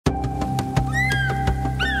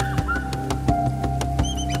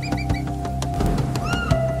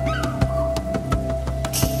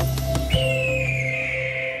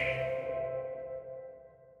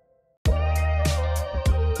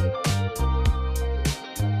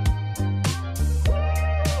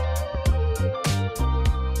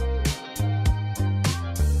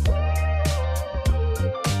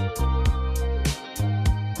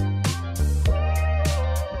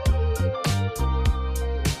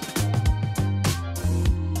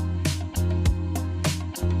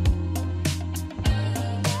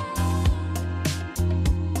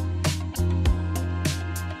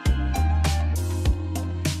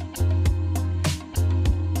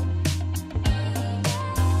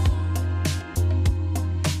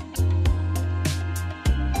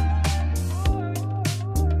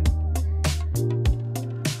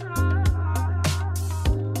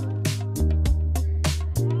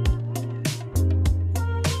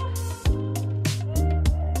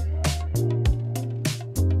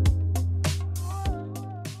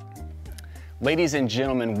Ladies and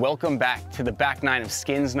gentlemen, welcome back to the back nine of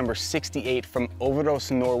skins number 68 from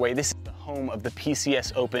Øveras, Norway. This is the home of the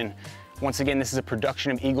PCS Open. Once again, this is a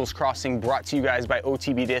production of Eagles Crossing brought to you guys by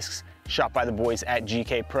OTB Discs, shot by the boys at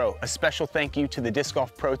GK Pro. A special thank you to the Disc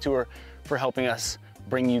Golf Pro Tour for helping us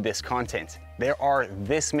bring you this content. There are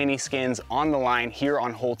this many skins on the line here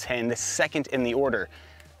on hole 10, the second in the order.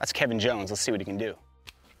 That's Kevin Jones. Let's see what he can do.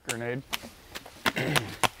 Grenade. Good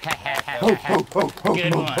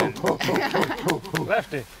one.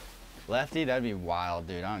 Lefty. Lefty? That'd be wild,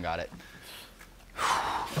 dude. I don't got it.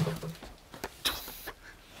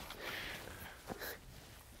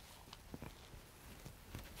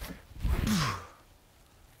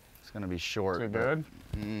 It's gonna be short. Is it good?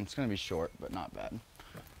 It's gonna be short, but not bad.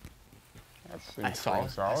 That's Solid.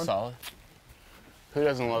 solid. Solid. Who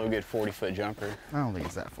doesn't love a good 40-foot jumper? I don't think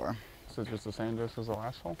it's that far. Is it just the same distance as the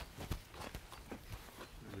last hole?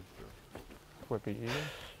 Flippy either?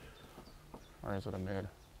 Or is it a mid?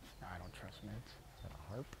 No, I don't trust mids. Is that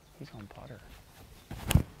a harp? He's on putter.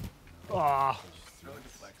 Oh,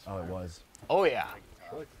 Oh, it was. Oh yeah.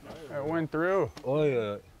 it went through. Oh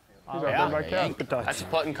yeah. He's yeah. up there by Kev. That's a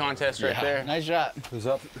putting contest right there. Nice shot. Who's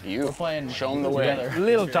up? You. We're playing. Show him the way. together.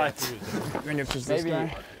 Little tight. I think it's just this Maybe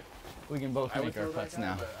guy. we can both make our putts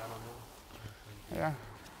now. Yeah,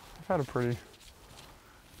 I've had a pretty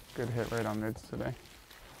good hit rate on mids today.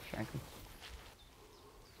 Shank him.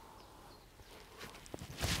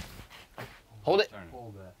 Hold it.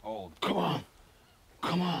 Hold that. Hold. Come on.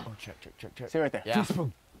 Come on. Oh, check. See right there. Yeah.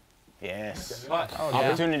 Yes. Oh, yeah.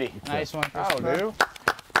 Opportunity. Nice one. That'll do.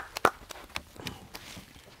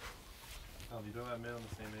 If you don't have mid on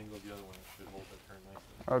the same angle as the other one, it should hold that turn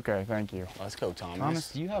nicely. Okay, thank you. Let's go, Thomas.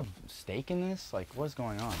 Thomas, do you have stake in this? Like, what's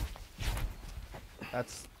going on?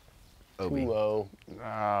 That's OB. 2-0.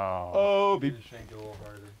 Oh. OB. Maybe shank it a little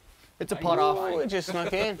harder. It's a putt off. Oh, it just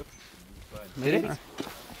snuck in. Did it?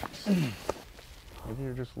 Maybe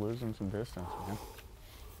you're just losing some distance, man.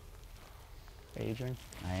 Aging.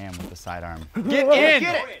 I am with the sidearm. Get in!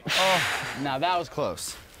 Get it! Oh, now that was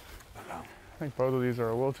close. I think both of these are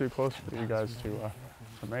a little too close for you guys to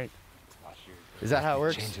make. Is that how it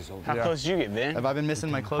works? How Yeah. close did you get, Vin? Have I been missing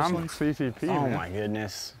my close I'm ones? CCP, Oh man. my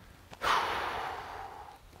goodness. How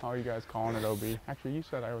are you guys calling it OB? Actually, you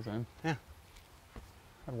said I was in. Yeah. I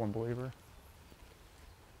had one believer.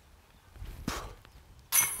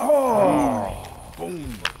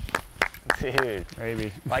 Boom. Dude,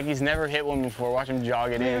 Maybe. like he's never hit one before. Watch him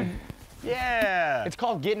jog it in. Yeah. It's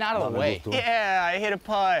called getting out of the way. Yeah, I hit a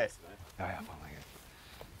putt.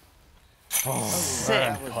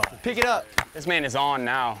 Sick putt. Pick it up. This man is on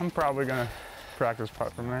now. I'm probably gonna practice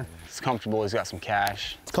putt from there. He's comfortable. He's got some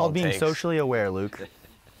cash. It's called being socially aware, Luke.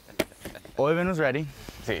 Øyvind was ready.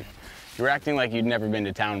 Dude, you're acting like you'd never been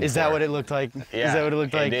to town before. Is that what it looked like? Yeah, Is that what it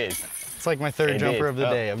looked like? It did. It's like my third It jumper did. of the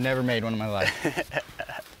Oh. day. I've never made one in my life.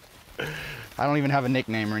 I don't even have a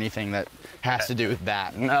nickname or anything that has to do with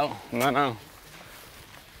that. No.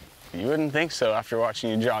 You wouldn't think so after watching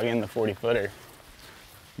you jog in the 40-footer.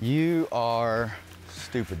 You are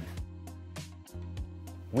stupid.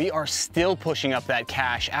 We are still pushing up that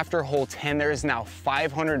cash. After hole 10, there is now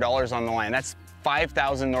 $500 on the line. That's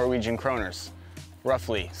 5,000 Norwegian kroners,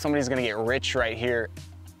 roughly. Somebody's gonna get rich right here.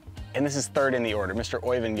 And this is third in the order. Mr.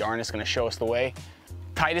 Øyvind Jarnes is gonna show us the way.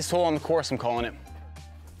 Tightest hole on the course, I'm calling it.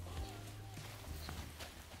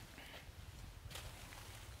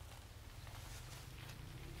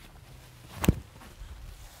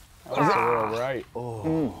 That was a little right.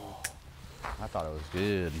 I thought it was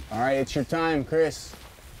good. All right, it's your time, Chris.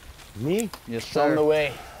 Me? Yes, Show him the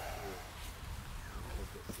way.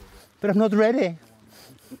 But I'm not ready.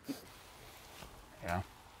 Yeah.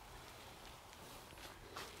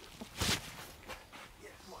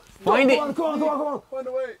 Find it. Come on. Find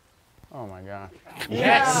a way. Oh my God.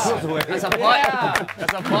 Yes. That's a putt.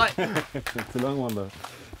 That's a putt. It's a long one though.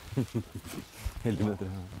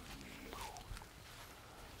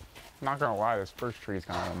 Not gonna lie, this first tree's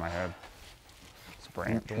kind of in my head. It's a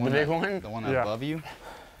branch. The big one? The one Yeah. above you?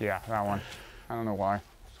 Yeah, that one. I don't know why.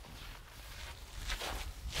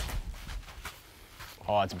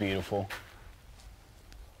 Oh, it's beautiful.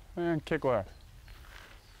 And kick left.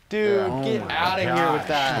 Dude, Yeah. get Oh my out of here with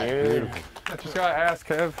that. Dude. Just gotta ask,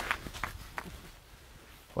 Kev.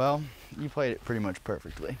 Well, you played it pretty much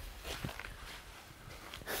perfectly.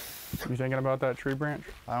 You thinking about that tree branch?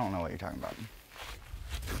 I don't know what you're talking about.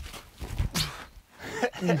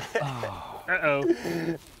 Uh-oh.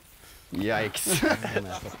 Yikes.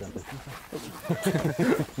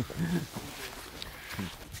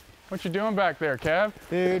 What you doing back there, Kev?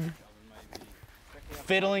 Dude,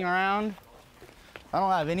 fiddling around. I don't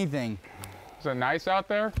have anything. Is it nice out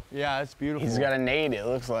there? Yeah, it's beautiful. He's got a nade, it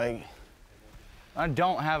looks like. I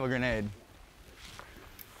don't have a grenade.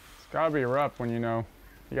 It's gotta be rough when you know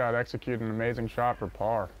you gotta execute an amazing shot for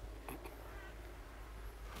par.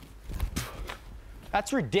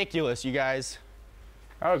 That's ridiculous, you guys.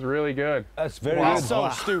 That was really good. That's very Wow. good. So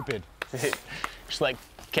stupid. Just like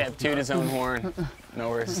Kev toot his own horn. No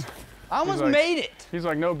worries. I almost like- made it. He's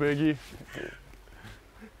like, no biggie.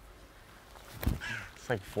 It's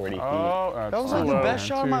like 40 feet. Oh, that's That was too like the low, best man.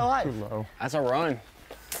 shot of my life. Too low. That's a run.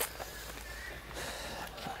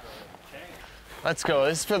 Let's go.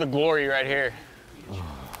 This is for the glory right here.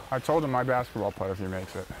 I told him my basketball putt if he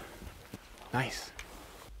makes it. Nice.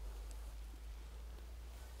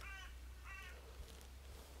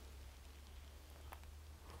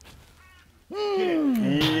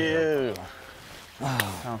 Yeah.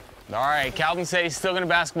 Oh. All right, Calvin said he's still gonna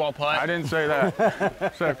basketball putt. I didn't say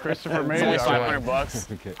that. So Kristofer made It's only it. 500 bucks.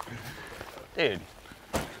 Okay. Dude,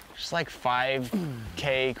 just like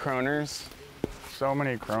 5K kroners. So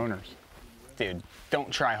many kroners. Dude,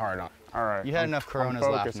 don't try hard on. All right. You had enough I'm Coronas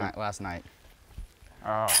focusing. last night.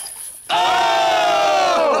 Oh.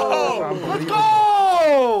 Let's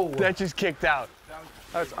go! That just kicked out.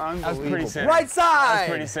 That's unbelievable. Pretty center. Right side! That's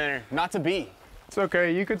pretty center. Not to be. It's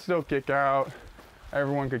okay. You could still kick out.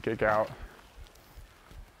 Everyone could kick out.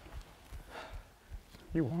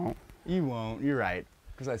 You won't. You won't. You're right.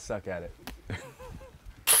 Because I suck at it.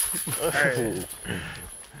 Hey.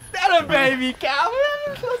 That a baby, Calvin.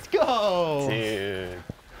 Let's go. Dude.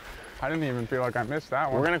 I didn't even feel like I missed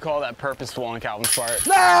that one. We're gonna call that purposeful on Calvin's part.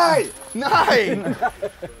 Nine! Nine!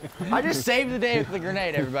 I just saved the day with the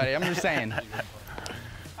grenade, everybody. I'm just saying.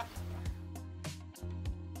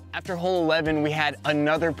 After hole 11, we had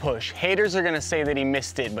another push. Haters are gonna say that he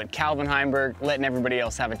missed it, but Calvin Heimburg letting everybody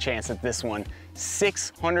else have a chance at this one.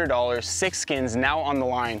 $600, 6 skins now on the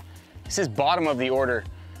line. This is bottom of the order.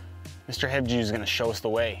 Mr. Hivju is gonna show us the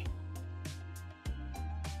way.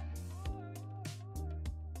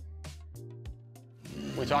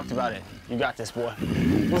 We talked about it. You got this, boy.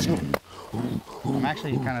 Let's go. I'm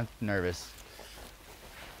actually kind of nervous.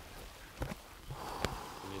 You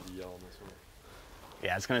need to yell on this one.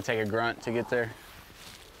 Yeah, it's gonna take a grunt to get there.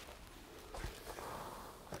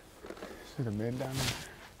 See the mid down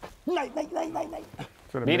there? Night, night, night, night, night. Is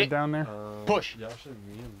it a Beat mid it. down there? Push. Yeah, actually,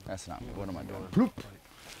 me and That's not me. What am I doing? Bloop.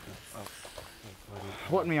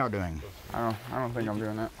 What me out doing? I don't think I'm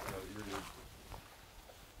doing that. you're good.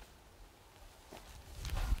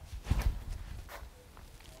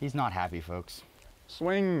 He's not happy, folks.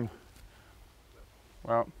 Swing.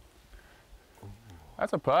 Well,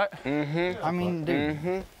 that's a putt. Mm-hmm. I mean, dude,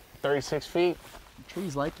 Mm-hmm. 36 feet.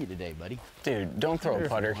 trees like you today, buddy. Dude, don't throw a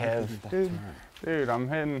putter, Kev. Dude, I'm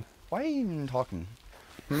hitting. Why are you even talking?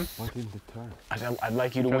 Why didn't it turn? I'd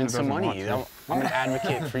like you to Because win it some doesn't money. want I'm an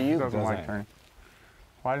advocate for He you. doesn't like Doesn't. turning.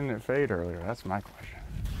 Why didn't it fade earlier? That's my question.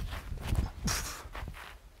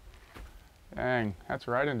 Dang, that's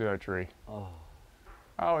right into a tree. Oh.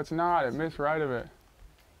 Oh, it's not. It missed right of it.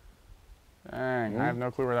 Dang, I have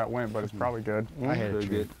no clue where that went, but it's probably good. I hit a Very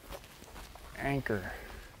tree. good. Anchor.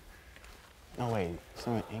 No, wait. It's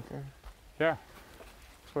not an anchor? Yeah,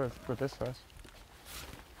 that's what this says.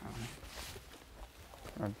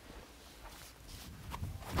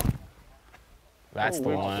 That's the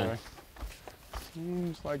Oh, one. boy.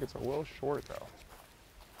 Seems like it's a little short though.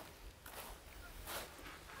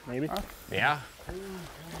 Maybe? Huh? Yeah.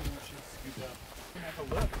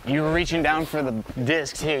 You were reaching down for the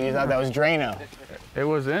disc too. You thought that was Drano. It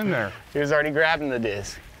was in there. He was already grabbing the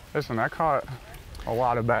disc. Listen, I caught a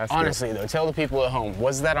lot of bass. Honestly though, tell the people at home,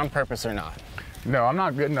 was that on purpose or not? No, I'm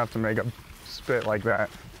not good enough to make a spit like that.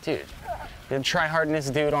 Dude, the try-hardness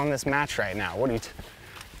dude on this match right now. What are you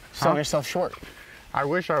selling Huh? yourself short? I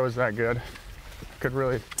wish I was that good. Could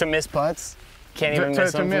really To miss putts? Can't even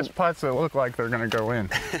miss to them? miss putts that look like they're gonna go in.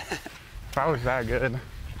 If I was that good,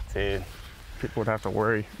 Dude. people would have to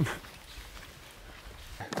worry.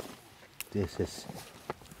 This is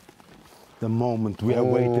the moment we have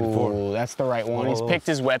waited for. Oh, that's the right one. He's Oh. picked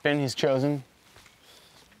his weapon. He's chosen.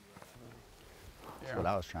 That's what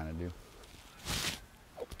I was trying to do.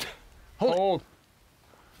 Hold.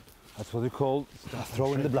 That's what we call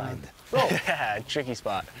throw in the blind. Tricky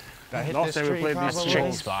spot. I hit I'll this say we tree played these probably.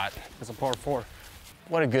 Tricky spot. It's a par 4.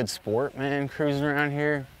 What a good sport, man. Cruising around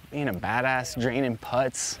here, being a badass, draining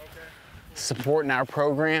putts, supporting our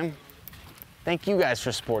program. Thank you guys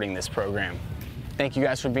for supporting this program. Thank you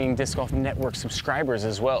guys for being Disc Golf Network subscribers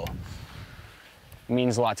as well. It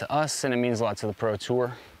means a lot to us and it means a lot to the Pro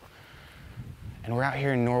Tour. And we're out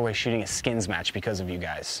here in Norway shooting a skins match because of you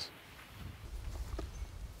guys.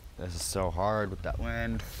 This is so hard with that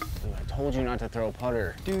wind. Dude, I told you not to throw a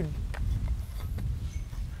putter. Dude.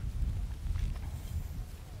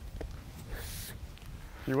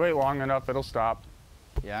 If you wait long enough, it'll stop.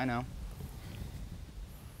 Yeah, I know.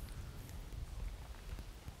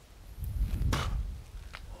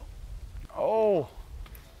 Oh,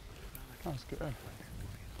 that was good.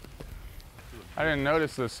 I didn't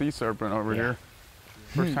notice the sea serpent over here.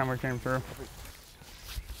 First time we came through.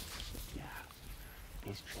 Yeah,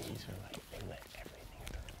 these trees are like, they let everything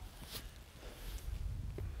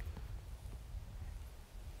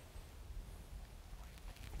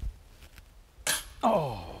through.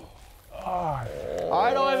 Oh. All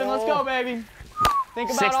right, Øyvind, let's go, baby. Think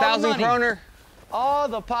about 6,000 all the money. kroner. All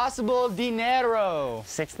the possible dinero.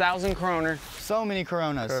 6,000 kroner. So many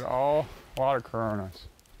Coronas. Good, a lot of Coronas.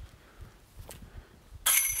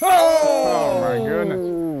 Oh my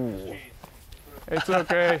goodness. It's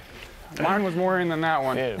okay. Mine was more in than that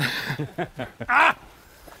one. Ew. That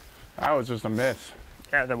was just a miss.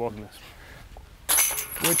 Yeah, that was a miss.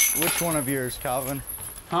 Which one of yours, Calvin?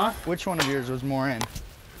 Huh? Which one of yours was more in?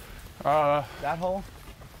 That hole?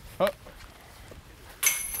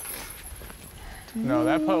 No,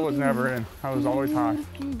 that putt was never in. I was always high.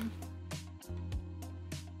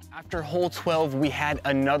 After hole 12, we had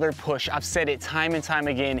another push. I've said it time and time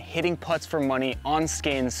again, hitting putts for money on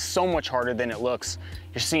skins so much harder than it looks.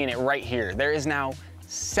 You're seeing it right here. There is now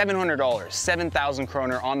 $700, 7,000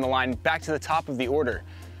 kroner on the line, back to the top of the order.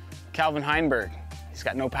 Calvin Heimburg, he's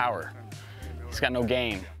got no power. He's got no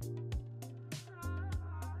game.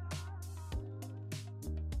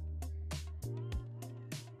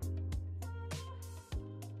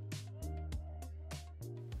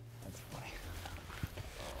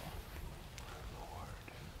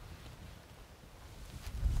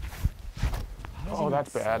 Oh,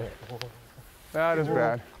 that's bad. That is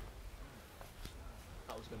bad.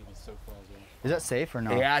 Is that safe or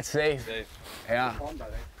not? Yeah, it's safe. Yeah.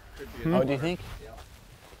 Oh, do you think?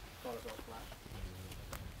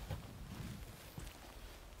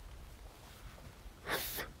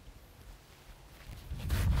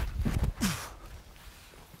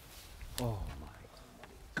 Oh my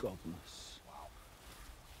goodness.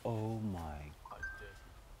 Oh my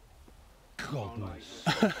goodness.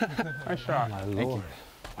 Nice shot. My lord.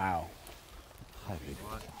 Wow.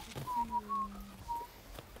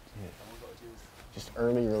 Just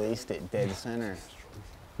early released it, dead center.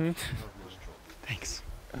 Thanks.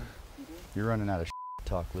 You're running out of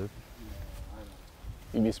talk, Luke.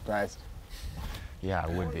 You'd be surprised. Yeah, I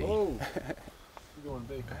would be.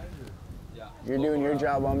 You're doing your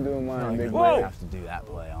job, I'm doing mine, big I boy. have to do that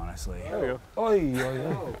play, honestly. Oi, oi,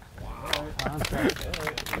 oi.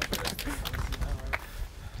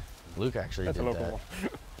 Luke actually That's a did local that. one.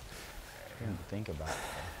 I didn't think about it.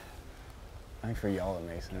 I think for y'all it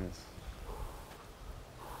makes sense.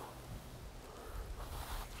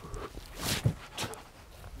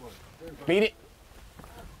 Beat it.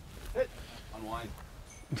 Unwind.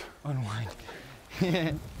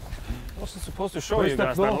 Wasn't supposed to show you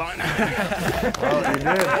guys that line. Oh, you did.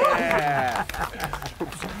 Yeah.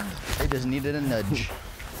 They just needed a nudge.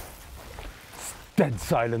 Dead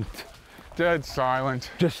silent. Dead silent.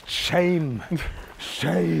 Just shame.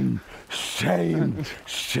 Shame. Shame.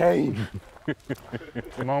 Shame.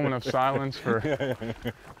 Moment of silence for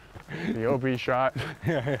the OB shot.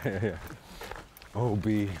 OB. Not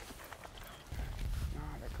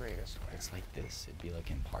the greatest way. It's like this. It'd be like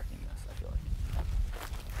in parking this, I feel like.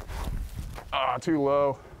 Ah, too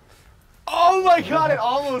low. Oh my god, it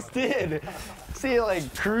almost did. See it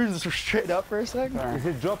like cruise straight up for a second. Is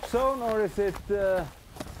it drop zone or is it,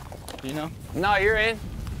 You know? No, you're in.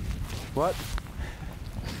 what?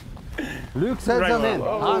 Luke says I'm in.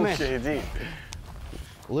 Oh, I'm in. JD.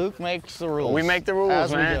 Luke makes the rules. We make the rules,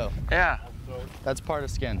 as man. We go. Yeah. That's part of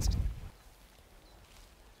skins.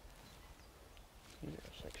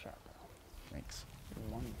 Thanks.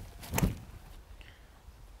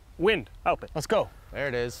 Wind, help it. Let's go. There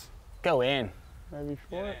it is. Go in. Maybe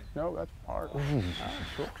short. No, that's part.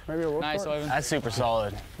 Short. Maybe a little Nice, short. Øyvind. That's super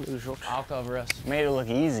solid. I'll cover us. Made it look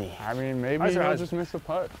easy. I mean, maybe Nice, he'll nice. just miss the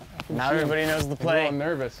putt. Now everybody knows the He's a little play.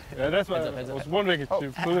 nervous. Yeah, that's why I was wondering if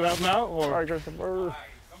you pull it out now or. Sorry, Kristofer.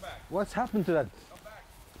 What's happened to that?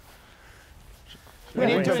 We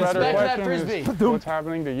need to The better inspect that question is, frisbee. what's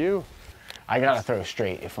happening to you? I gotta throw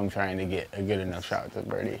straight if I'm trying to get a good enough shot to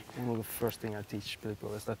birdie. One of the first thing I teach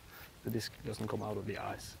people is that the disc doesn't come out of the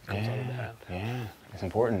eyes, it comes out of the hand. Yeah, it's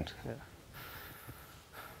important. Yeah.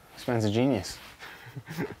 This man's a genius.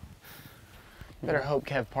 Better hope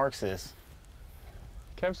Kev parks this.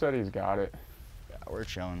 Kev said he's got it. Yeah, we're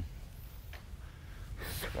chilling.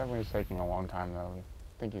 Definitely taking a long time though.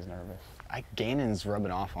 think he's nervous. Gannon's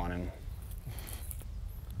rubbing off on him.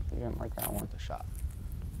 He didn't like that one. The shot.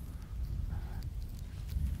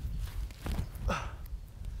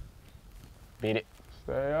 Beat it.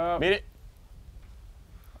 Stay up. Beat it.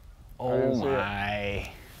 Oh didn't see it.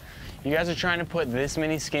 my. You guys are trying to put this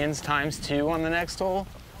many skins ×2 on the next hole?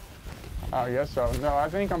 I guess so. No, I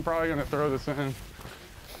think I'm probably gonna throw this in, and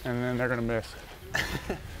then they're gonna miss.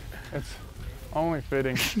 It's only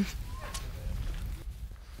fitting.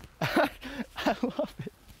 I love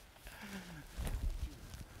it.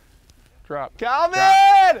 Drop.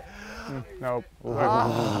 Calvin! Nope.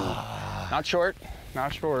 Not short.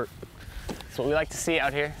 Not short. That's what we like to see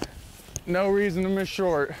out here. No reason to miss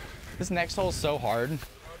short. This next hole's so hard.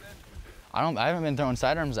 I haven't been throwing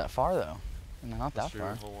sidearms that far though. Not that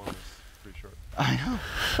far. Hole 1 is pretty short. I know.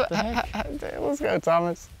 What the heck? Let's go,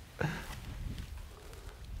 Thomas. I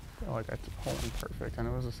feel like that's holding perfect, and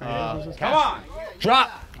it was the same as this. Come on!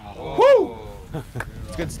 Drop! Woo!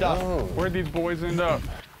 It's good stuff. Where'd these boys end up?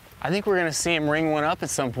 I think we're gonna see him ring one up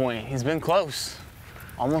at some point. He's been close.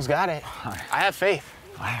 Almost got it. I have faith.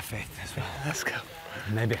 I have faith as well. Let's go.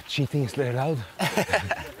 Maybe cheating is allowed.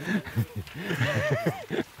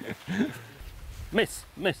 Miss.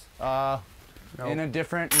 In a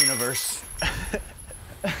different universe.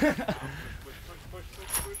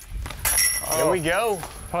 There we go.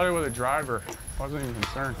 Probably with a driver. Wasn't even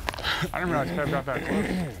concerned. I didn't realize Kev got that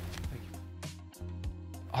close.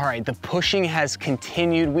 All right, the pushing has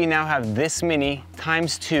continued. We now have this many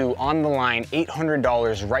 ×2 on the line,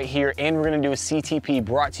 $800 right here, and we're gonna do a CTP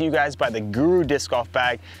brought to you guys by the Guru Disc Golf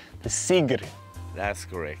Bag, the Sigr. That's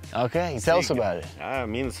correct. Okay, tell us about it.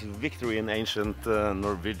 Means victory in ancient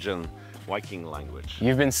Norwegian Viking language.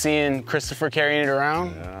 You've been seeing Kristofer carrying it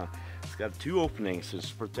around? It's got 2 openings. It's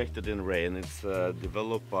protected in rain. It's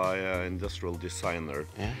developed by an industrial designer.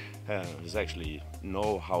 Who's actually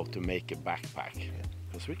know how to make a backpack.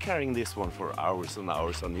 Because we're carrying this one for hours and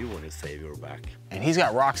hours, and you want to save your back. And he's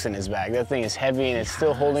got rocks in his bag. That thing is heavy and it's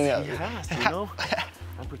still holding up. Yes, you know.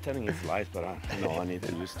 I'm pretending it's light, but I need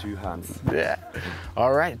to use 2 hands. Yeah.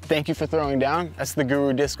 All right, thank you for throwing down. That's the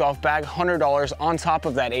Guru Disc Golf Bag, $100 on top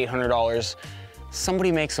of that $800.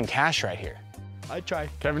 Somebody make some cash right here. I try.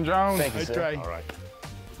 Kevin Jones. Thank you, I sir. try. All right.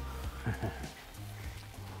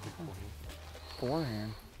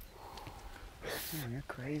 Forehand. Man, you're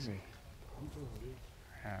crazy.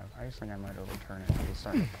 I just think I might overturn it. It's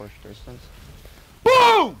starting to push distance.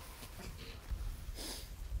 Boom!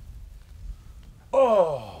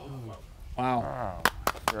 Wow. Oh,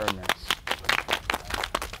 goodness.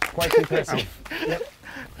 Quite impressive.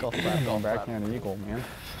 Golf backhand eagle, man. Is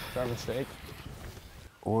that a mistake?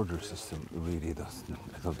 Order system really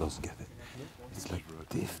doesn't get it. It's like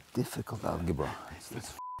difficult algebra. It's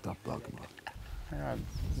f***ed up algebra. I got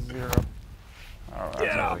 0. Oh,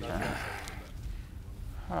 that's overturn.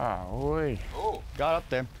 Oh, wait. Got up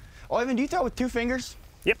there. Oh, Øyvind, do you throw with 2 fingers?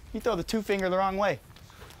 Yep. You throw the 2 finger the wrong way.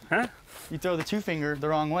 Huh? You throw the 2 finger the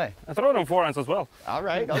wrong way. I throw it on forehands as well. All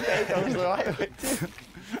right, okay, throws the right way too.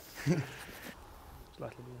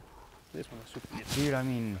 This one is super. Dude, I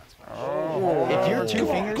mean, if your 2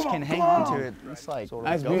 fingers can hang on to it, it's like,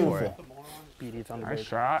 That's go beautiful. for it. Beat it on the Nice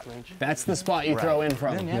shot. range. That's the spot you throw in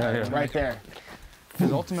from. Yeah. Right there.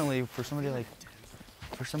 Because ultimately, for somebody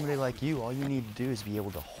like you, all you need to do is be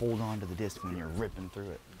able to hold on to the disc when you're ripping through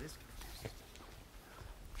it.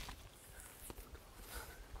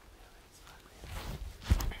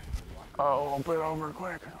 Oh, a bit over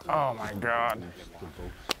quick. Oh my God.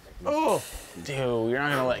 Oh, dude, you're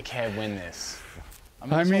not gonna let Kev win this.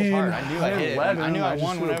 I mean, hard. I knew I hit it. led I knew him, I I just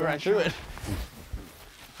won threw a whenever I bad threw it.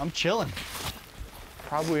 I'm chilling.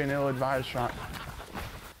 Probably an ill-advised shot.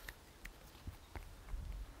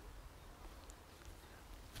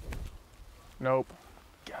 Nope.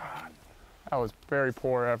 God, that was very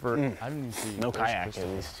poor effort. I didn't even see. No those kayak crystals.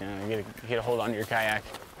 at least. You know, get a hold on to your kayak.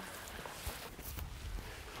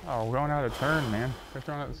 Oh, we're going out of turn, man. They're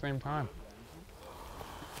throwing at the same time.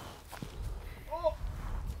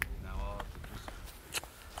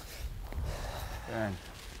 Dang.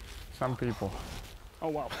 Some people. Oh,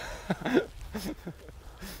 wow.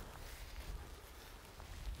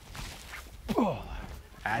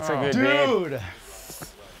 That's a good bid. Dude,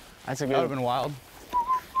 That's a that would have good. been wild.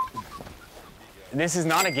 This is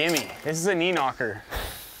not a gimme. This is a knee knocker.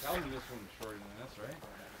 Calvin just from shorter than this, right?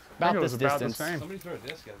 I About think it was this about distance. the same. Somebody throw a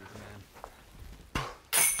disc at this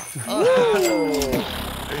man.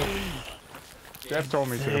 Jeff told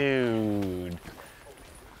me to. Dude.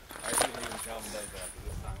 I think even Calvin does that, but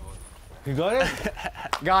this time it wasn't. You got it?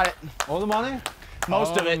 Got it. All the money?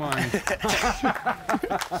 Most of Oh, it. my.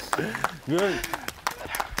 Good.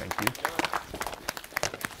 Thank you.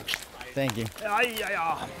 Thank you.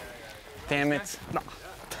 Damn it.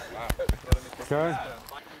 Okay.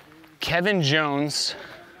 Kevin Jones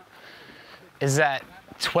is at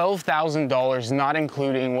 $12,000, not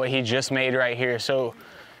including what he just made right here. So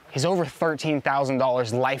he's over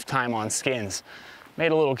 $13,000 lifetime on skins.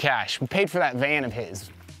 Made a little cash. We paid for that van of his.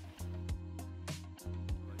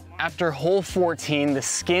 After hole 14, the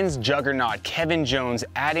skins juggernaut, Kevin Jones,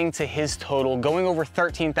 adding to his total, going over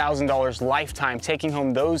 $13,000 lifetime, taking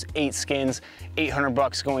home those 8 skins, 800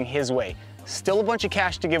 bucks going his way. Still a bunch of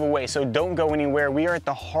cash to give away, so don't go anywhere. We are at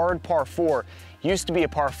the hard par 4. Used to be a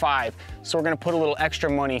par 5, so we're gonna put a little extra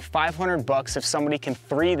money, 500 bucks if somebody can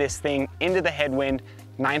 3 this thing into the headwind,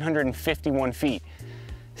 951 feet.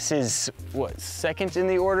 This is, what, second in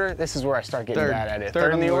the order? This is where I start getting bad at it.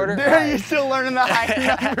 Third in the order? Dude, you're still learning the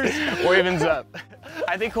high numbers. Øyvind's up.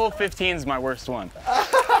 I think hole 15 is my worst one.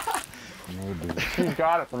 Maybe. He's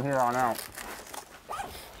got it from here on out.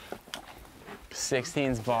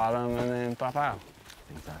 16's bottom, and then pow.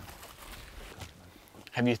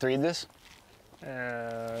 Have you 3'd this?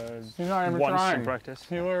 He's not even Once trying. in practice.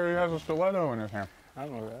 He literally has a stiletto in his hand. I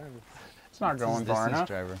don't know that. It's not going far enough.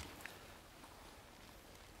 Driver.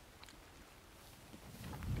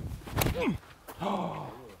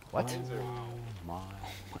 What? Oh my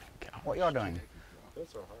God. What y'all doing?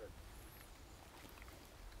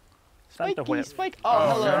 Start the whip. Spike.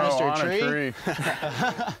 Oh, hello, no, Mr. on a Tree. tree.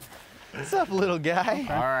 What's up, little guy?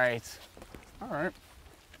 All right, All right.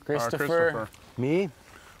 Kristofer. Me?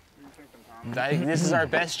 This is our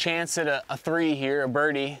best chance at a 3 here, a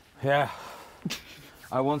birdie. Yeah.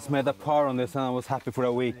 I once made a par on this and I was happy for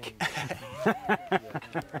a week.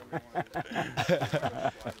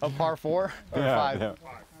 A par 4 or 5? Yeah.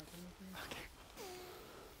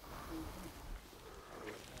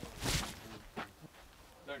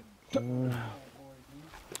 Didn't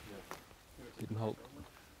hold.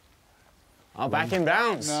 Oh, back in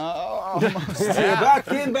bounds. No, almost. Yeah. Back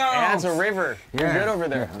in And bounds. that's a river. You're Yeah. good over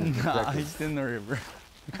there. Nah, he's in the river.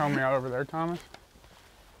 You coming out over there, Thomas?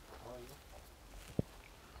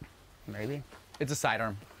 Maybe. It's a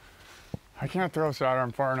sidearm. I can't throw a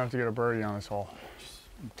sidearm far enough to get a birdie on this hole.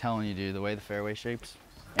 I'm telling you, dude, the way the fairway shapes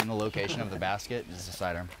and the location of the basket is a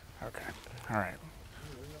sidearm. Okay. All right.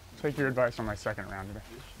 Take your advice on my second round today.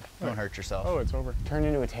 Don't hurt yourself. Oh, it's over. Turned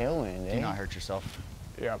into a tailwind, eh? Do not hurt yourself.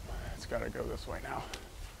 Yep. It's got to go this way now.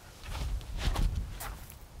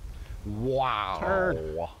 Wow. Turd.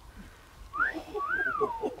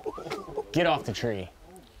 Get off the tree.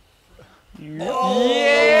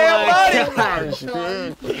 Yeah, buddy. Gosh,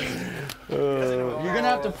 dude. You're gonna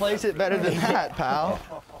have to place it better than that, pal.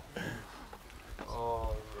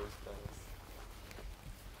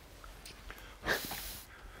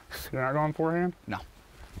 You're not going forehand? No.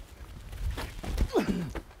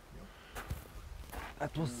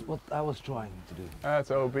 That was what I was trying to do. That's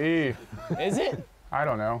OB. Is it? I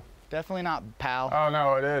don't know. Definitely not, pal. Oh,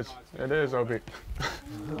 no, it is. It is OB.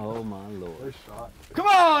 Oh my lord. Come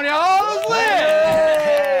on, y'all, let's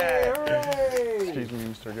win! Excuse me,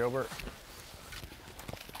 Mr. Gilbert.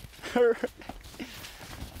 I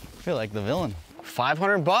feel like the villain.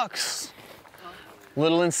 500 bucks.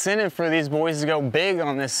 Little incentive for these boys to go big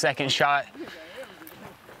on this second shot.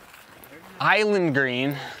 Island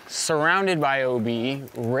green, surrounded by OB,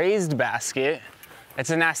 raised basket. It's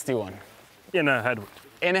a nasty one. In a headwind.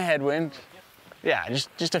 In a headwind. Yeah,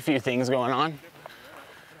 just a few things going on.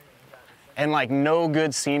 And like no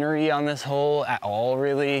good scenery on this hole at all,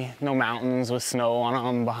 really. No mountains with snow on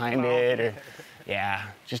them behind it, or yeah,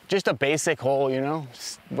 just a basic hole, you know,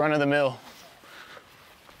 just run of the mill.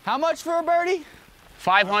 How much for a birdie?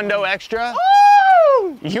 $500 extra.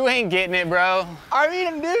 Woo! You ain't getting it, bro. I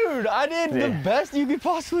mean, dude, I did the Yeah. best you could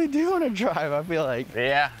possibly do on a drive, I feel like.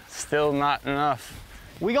 Yeah, still not enough.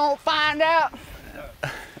 We gonna find out.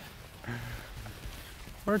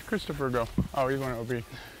 Where'd Kristofer go? Oh, he went OB.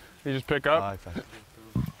 He just pick up?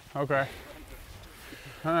 Okay.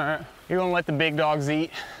 All right. You're gonna let the big dogs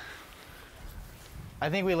eat? I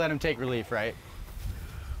think we let him take relief, right?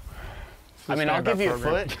 I mean, I'll stand-up give you a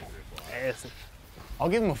program. foot. I'll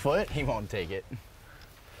give him a foot. He won't take it.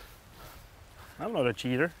 I'm not a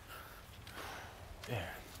cheater. Does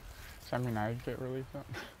that mean I get relief though?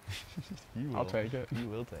 I'll take it. You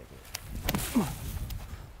will take it.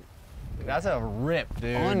 That's a rip,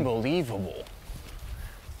 dude. Unbelievable.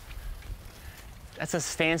 That's a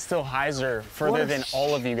standstill hyzer further than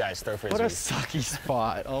all of you guys throw What a frisbees. sucky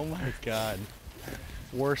spot. Oh my God.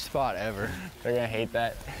 Worst spot ever. They're gonna hate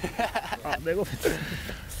that.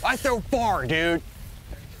 I throw far, dude.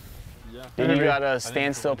 Dude, you got a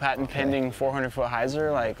standstill patent pending 400-foot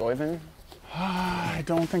hyzer like Øyvind? I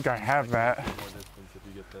don't think I have that.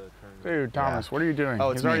 get the turn. Dude, Thomas, what are you doing? Oh,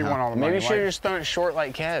 it's He's already me, huh? won all the money. Maybe you should have Like, just thrown it short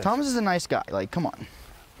like Kev. Thomas is a nice guy. Like, come on.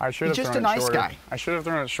 I should have He's just thrown a it nice shorter. guy. I should have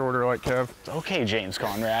thrown it shorter like Kev. Okay, James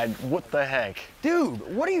Conrad, what the heck?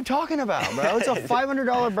 Dude, what are you talking about, bro? It's a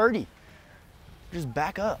 $500 birdie. Just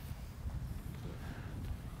back up.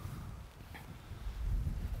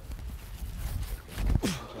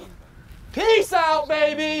 Peace out,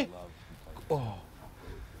 baby!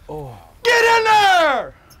 Get in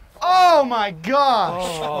there! Oh my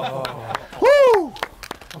gosh! Woo!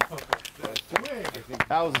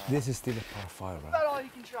 That was This is still a par 5, right? That's all you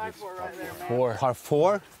can try for right there, man. Four. Par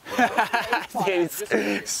 4?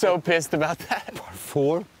 He's so pissed about that. Par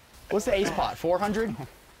 4? What's the ace pot? 400?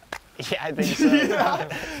 Yeah, I think so.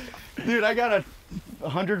 Dude, I got a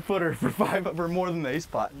 100-footer for more than the ace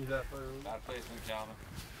pot.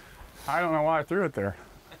 I don't know why I threw it there.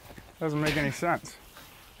 Doesn't make any sense.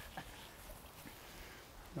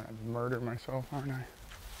 I just murdered myself, aren't I?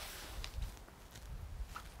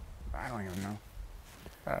 I don't even know.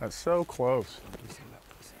 That is so close.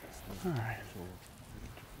 All right.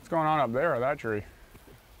 What's going on up there at that tree?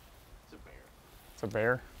 It's a bear. It's a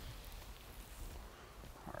bear?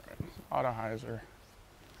 All right, Autoheiser.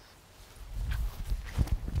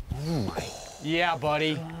 Yeah,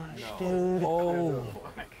 buddy. Dude. Oh.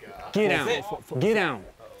 Get down. Get down.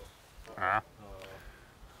 Ah.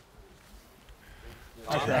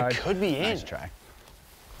 That could be in. Nice try.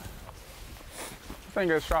 I think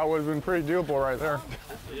that shot would have been pretty doable right there.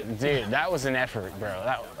 Dude, that was an effort, bro.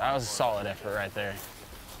 That was a solid effort right there.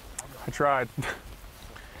 I tried.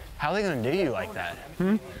 How are they gonna do you like that? How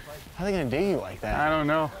are they gonna do you like I that? don't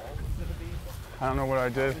know. I don't know what I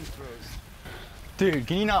did. Dude,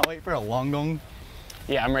 can you not wait for a long gong?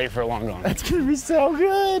 Yeah, I'm ready for a long gone. That's gonna be so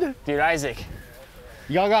good. Dude, Isaac,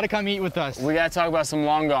 Y'all gotta come eat with us. we gotta talk about some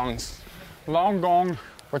long gongs. Long gong.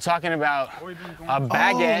 We're talking about a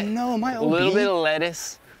baguette, Oh, no, my a little OB. bit of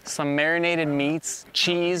lettuce, some marinated meats,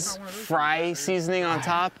 cheese, fry seasoning on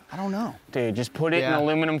top. I don't know. Dude, just put it in Yeah. an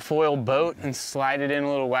aluminum foil boat and slide it in a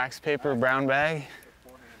little wax paper brown bag.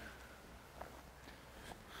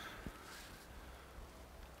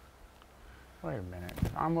 Wait a minute.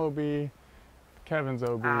 I'm OB. Kevin's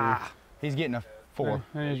OB. He's getting a 4.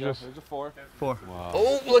 And he's just. There's a 4. 4.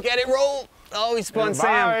 Oh, look at it roll. Oh, he spun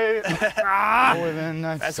Sam.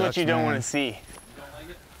 Bye. That's what you don't want to see.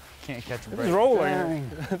 Can't catch a It's break. rolling.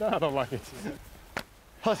 I don't like it.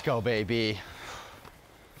 Let's go, baby.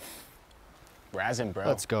 Razzing, bro.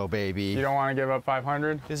 Let's go, baby. You don't want to give up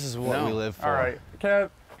 500? This is what No. we live for. All right,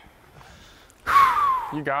 Kev.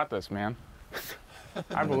 You got this, man.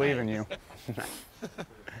 I believe in you.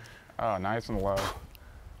 Oh, nice and low.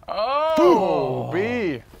 Oh,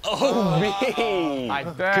 B. Oh, me. I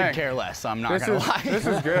Dang. could care less, I'm not This gonna is, lie. this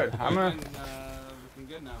is good. I'm gonna. Looking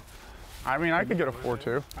good now. I mean, I could get a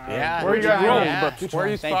 4-2. Yeah. Where you got roll? Yeah. Where are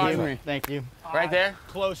you Thank spotting you. me? Thank you. Right there?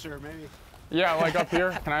 Closer, maybe. Yeah, like up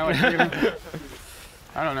here. Can I like take it in?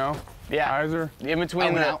 I don't know. Yeah. Heiser. In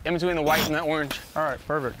between the white and the orange. All right,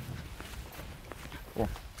 perfect. Cool.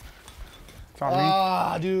 It's on me.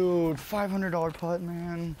 Ah, dude, $500 putt,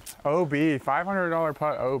 man. OB, $500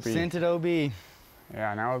 putt OB. Scented OB.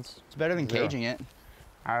 Yeah, now it's better than Zero. caging it.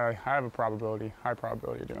 I have a probability, high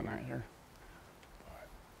probability of doing that here.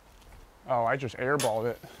 Oh, I just airballed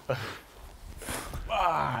it.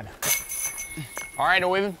 God. All right,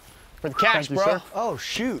 Øyvind, for the cash, Thank you, bro. sir. Oh,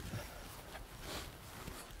 shoot.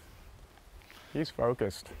 He's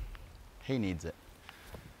focused. He needs it.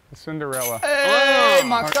 The Cinderella. Hey,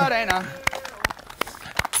 Macarena.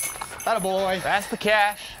 Atta boy. That's the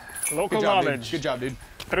cash. Local Good job, dude. knowledge. Good job, dude.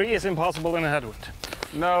 3 is impossible in a headwind.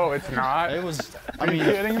 No, it's not. It was, I Are you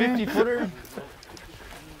mean, kidding me? 50-footer.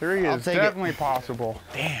 3 I'll is take it. definitely possible.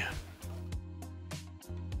 Damn.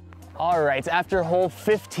 All right, after hole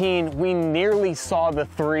 15, we nearly saw the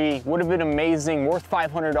 3. Would have been amazing, worth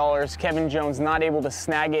 $500. Kevin Jones not able to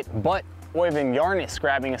snag it, but Øyvind Jarnes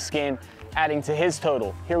grabbing a skin, adding to his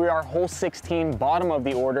total. Here we are, hole 16, bottom of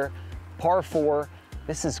the order, par 4.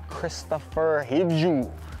 This is Kristofer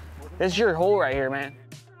Hivju. This is your hole right here, man.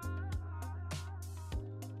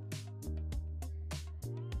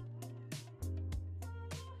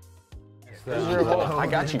 This is your hole. I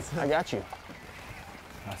got you. I got you.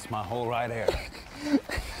 That's my hole right here.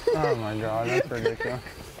 Oh my God, that's ridiculous.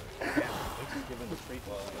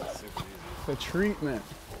 The treatment.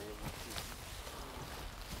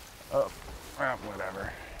 Oh, well,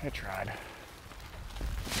 whatever. It tried.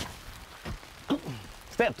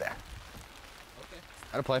 Stay up there.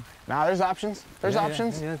 Atta play. Now there's options. There's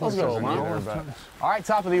options. Let's go, man. Either, but All right,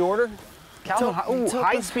 top of the order. Calvin,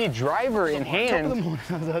 high-speed driver in hand.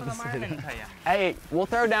 Hey, we'll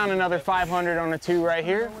throw down another 500 on a 2 right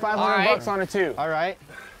here. 500 bucks on a 2. All right.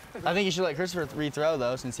 I think you should let Kristofer rethrow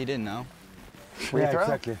though, since he didn't know. Yeah,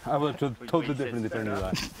 exactly. I would have totally different if I knew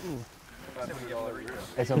that.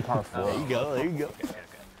 It's a par 4. There you go. There you go.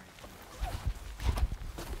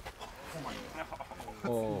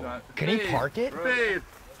 Oh. Can he park it? I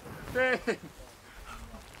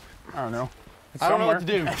don't know. I don't know what to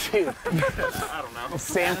do. I don't know.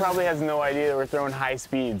 Sam probably has no idea that we're throwing high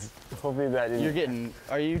speeds. Hopefully that didn't. You're getting,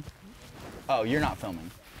 are you? Oh, you're not filming.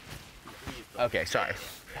 Okay, sorry.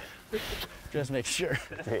 Just make sure.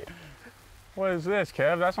 What is this,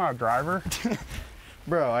 Kev? That's not a driver.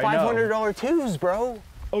 Bro, I know. $500 2s, bro.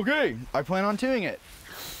 Okay, I plan on doing it.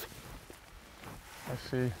 Let's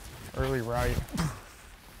see. Early right.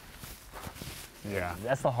 Yeah.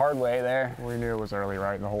 That's the hard way there. We knew it was early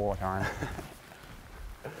right the whole time.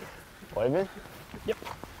 Øyvind? Yep.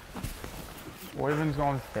 Øyvind's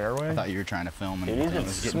going fairway. I thought you were trying to film. Dude, he's been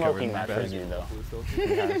smoking that frisbee though.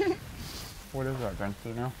 What is that, Ben? Do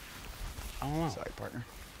you know? I don't know. Sorry, partner.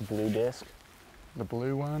 Blue disc. The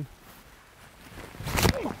blue one?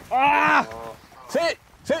 Ah! Sit!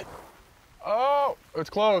 Sit! Oh, it's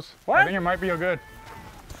close. What? I think it might be a good.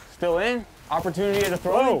 Still in. Opportunity to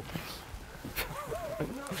throw.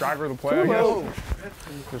 Driver of the play, I guess.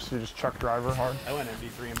 You just chuck driver hard. I went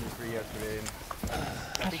MD3 yesterday, and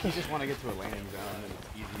I think you just want to get to a landing zone, and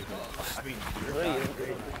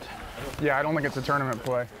it's easy. Yeah, I don't think it's a tournament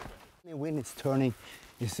play. When it's turning,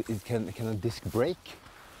 it can a disc break?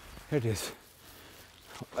 Here it is.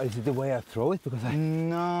 Is it the way I throw it? Because I...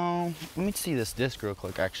 No, let me see this disc real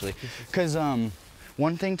quick actually. Because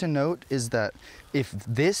one thing to note is that if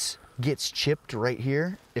this gets chipped right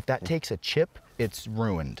here, if that takes a chip, it's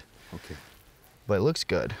ruined. Okay. But it looks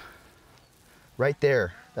good. Right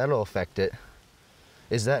there, that'll affect it.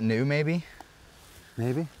 Is that new maybe?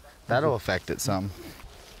 Maybe. That'll affect it some.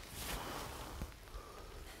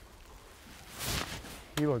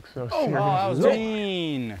 He looks so Oh, serious. that was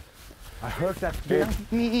mean. I heard that.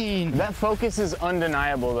 Mean. That focus is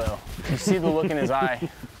undeniable though. You see the look in his eye.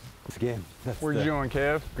 It's game. Where you going,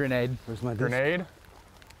 Kev? Grenade. Where's my disc? Grenade?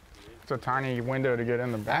 It's a tiny window to get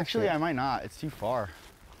in the basket. Actually, I might not. It's too far.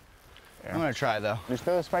 Yeah. I'm gonna try though. Just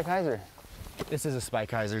throw a Spike Heiser. This is a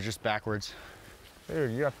Spike Heiser, just backwards.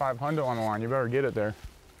 Dude, you got 500 on the line. You better get it there.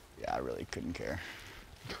 Yeah, I really couldn't care.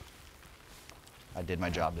 I did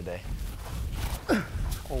my job today. Oh,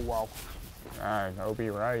 wow. All right, OB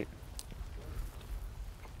right.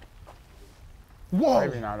 Whoa!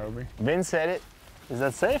 Maybe not OB. Vin said it. Is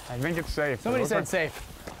that safe? I think it's safe. Somebody It said looks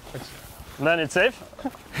safe. Then it's safe?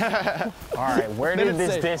 All right, where Then did it's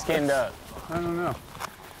this safe. disc end up? I don't know.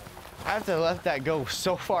 I have to let that go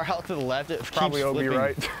so far out to the left. It Probably keeps OB flipping.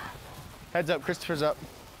 right. Heads up, Kristofer's up.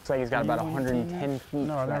 Looks like he's got about 110 feet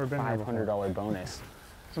No, I've for never that been here before. $500 bonus.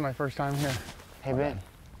 This is my first time here. Hey, Ben,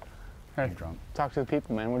 Hey, Drunk. talk to the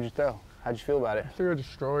people, man. What'd you throw? How'd you feel about it? threw a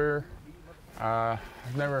destroyer. I've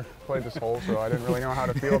never played this hole, so I didn't really know how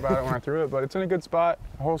to feel about it when I threw it, but it's in a good spot.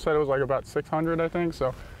 The hole said it was like about 600, I think,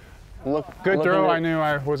 so good throw. I knew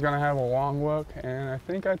I was going to have a long look, and I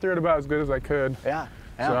think I threw it about as good as I could. Yeah.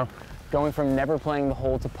 So, Going from never playing the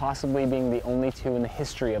hole to possibly being the only 2 in the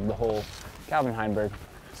history of the hole. Calvin Heimburg,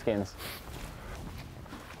 Skins.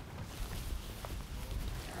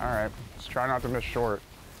 all right, let's try not to miss short.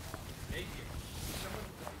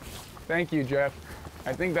 Thank you, Jeff.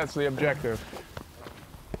 I think that's the objective.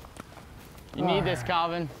 You need this,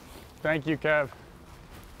 Calvin. Thank you, Kev.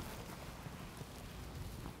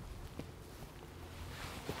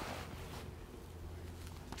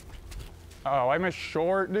 Oh, I missed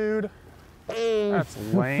short, dude. That's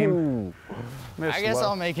lame. Missed I guess low.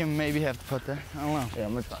 I'll make him maybe have to put that. I don't know. Yeah,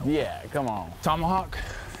 I'm gonna try. Yeah, come on. Tomahawk.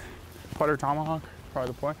 Putter tomahawk.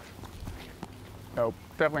 Probably the play. Nope,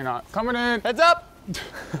 definitely not. Coming in. Heads up! Okay,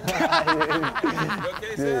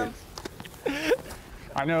 Sam?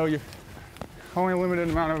 I know you. Only a limited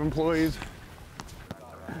amount of employees.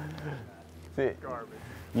 You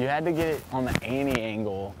had to get it on the Annie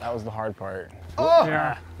angle. That was the hard part. Oh!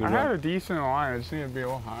 Yeah, I had a decent line. I just need to be a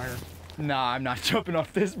little higher. Nah, I'm not jumping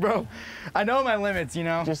off this, bro. I know my limits, you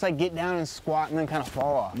know? Just like get down and squat and then kind of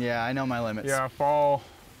fall off. Yeah, I know my limits. Yeah, fall,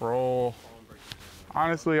 roll.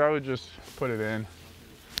 Honestly, I would just put it in.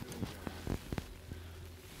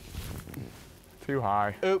 Too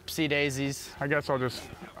high. Oopsie daisies. I guess I'll just,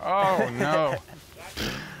 oh no.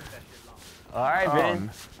 All right, Ben.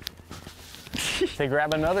 To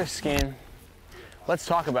grab another skin. Let's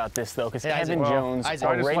talk about this though, because Hey, Isaac. Kevin Jones Isaac.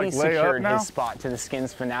 I just, already like, lay up secured now? his spot to the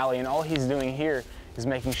skins finale, and all he's doing here is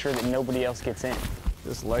making sure that nobody else gets in.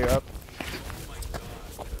 Just lay up.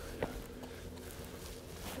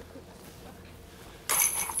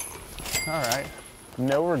 All right.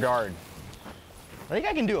 No regard. I think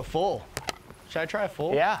I can do a full. Should I try a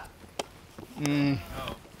full? Yeah.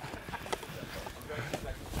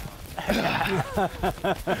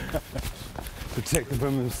 Protect him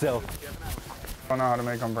from himself. I don't know how to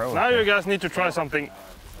make umbrellas. Now you guys need to try something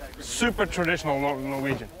super traditional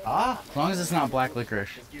Norwegian. Ah, as long as it's not black licorice.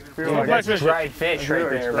 That's dried fish right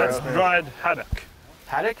there, bro. That's dried haddock.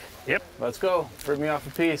 Haddock? Yep. Let's go. Rip me off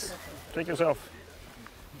a piece. Take yourself.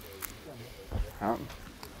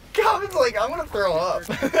 Calvin's like, I'm gonna throw up.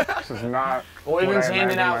 This is not Øyvind's what I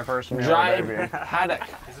handing imagined out my first meal dried would be. haddock.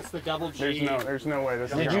 Is this the double G? There's no way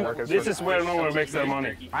this is gonna work. It's This just- is where Norway makes their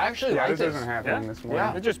money. I actually yeah, like this this. isn't happening Yeah? this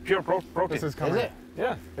morning. It's just pure protein. This is Is coming. it?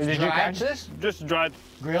 Yeah. Did you Dried? catch this? Just dried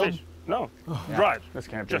Grilled? fish. No, dried. This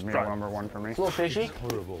can't be Just meal dried. number one for me. It's a little fishy.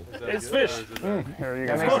 It's fish. Here you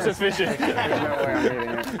go. Of course it's fishy. There's no way I'm eating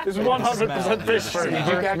it. It's 100% fish. Did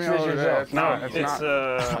you catch meal this of the day. yourself? It's not. It's not.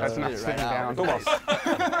 That's not right sitting now. down.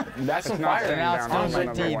 That's some Not fire. sitting now down it's on almost my like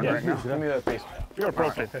number deep. one right now. Give me that piece. Pure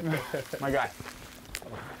protein. My guy.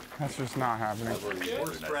 That's just not happening.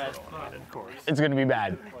 It's gonna be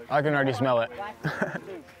bad. I can already smell it.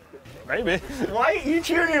 Maybe. Why are you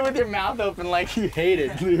chewing it with your mouth open like you hate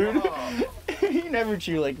it, dude? You never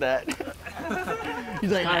chew like that.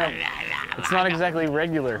 He's like, It's not exactly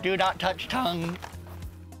regular. do not touch tongue.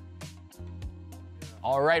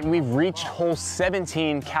 All right, we've reached hole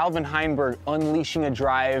 17. Calvin Heimburg unleashing a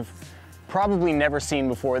drive probably never seen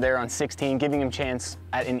before there on 16, giving him chance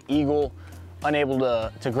at an eagle. Unable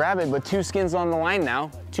to grab it, but 2 skins on the line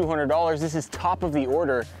now, $200. This is top of the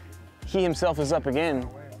order. He himself is up again.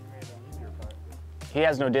 He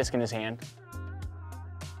has no disc in his hand.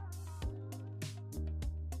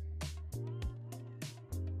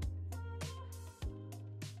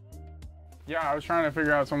 Yeah, I was trying to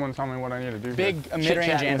figure out someone tell me what I need to do. Big here.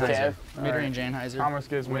 mid-range Chit-chat with Anheuser. Kev. Mid-range Anheuser. Thomas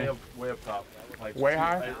gives me Way up top. Like way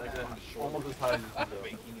high. almost as high as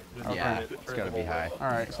the Yeah, it's gotta be high. All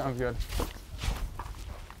right, sounds good.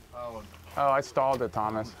 Oh, I stalled it,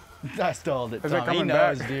 Thomas. I stalled it, Is it Tom. He coming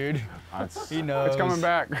knows, back? dude. That's, He knows. It's coming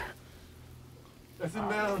back. That's in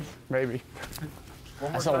bounds. Maybe.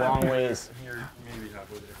 that's a long ways. You're maybe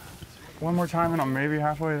halfway there. One more time and I'm maybe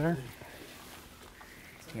halfway there.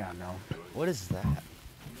 Yeah, no. What is that?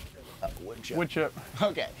 Wood chip. Wood chip.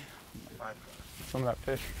 Okay. Some of that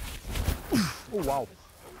fish. Oh, wow.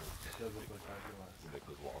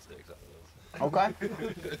 Okay.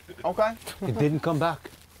 Okay. It didn't come back.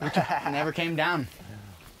 Never came down.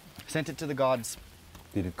 Sent it to the gods.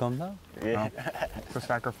 Did it come down? Yeah. It's a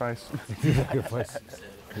sacrifice. Sacrifice.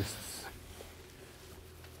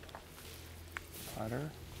 Butter.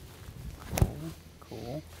 Cool.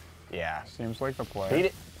 Cool. Yeah. Seems like the play. Beat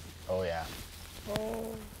it. Oh, yeah.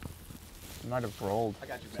 It might have rolled.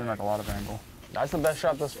 Seemed like a lot of angle. That's the best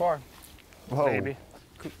shot thus far. Whoa. Maybe.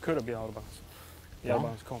 Could have been out of bounds. Yeah,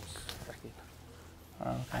 bounds comes back in.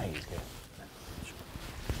 I think he's good.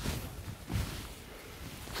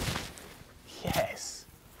 Yes.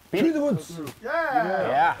 Beat it. the woods.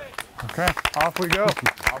 Yeah. Okay, off we go.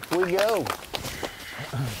 Off we go.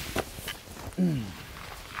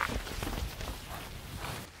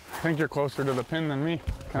 I think you're closer to the pin than me.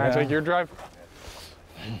 Can I Yeah. take your drive?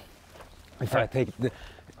 If I take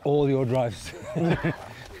all your drives.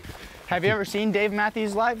 Have you ever seen Dave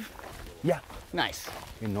Matthews live? Yeah. Nice.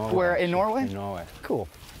 In Norway. Where, in Norway? In Norway. Cool.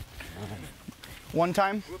 One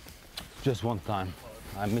time? Just one time.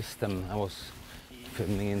 I missed them. I was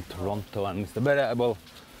filming in Toronto and missed them. But I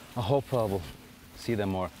hope I will see them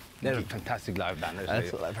more. They're a fantastic live banders.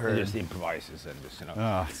 That's what I've heard. They just improvises and just,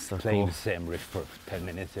 Oh, so playing cool. the same riff for 10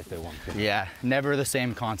 minutes if they want to. Yeah, never the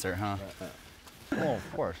same concert, huh? Well,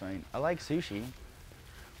 of course. I mean, I like sushi,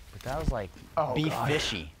 but that was like beef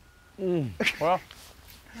fishy. Well,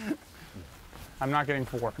 I'm not getting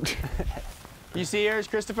 4. You see yours,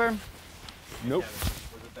 Kristofer? Nope.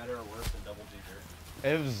 Was it better or worse than double G jerky?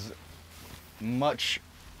 It was much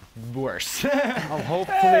worse.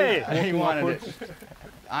 Hopefully. He wanted it.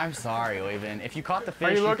 I'm sorry, Øyvind. If you caught the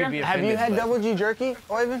fish, you you looking? could be Have offended. you had but- double G jerky,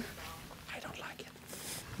 Øyvind? I don't like it.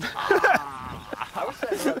 I was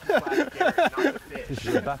setting up the flat carrot, not the fish. This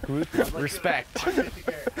is the back route. Respect.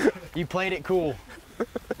 You played it cool.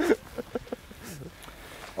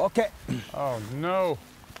 Okay. Oh no.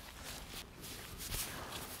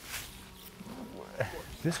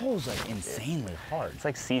 This hole's like insanely hard. It's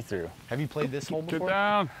like see-through. Have you played this hole Get before?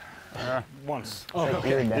 down. Once.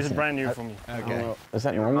 Okay. This is brand new for me. Okay. Is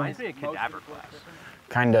that normal? Reminds me of cadaver class.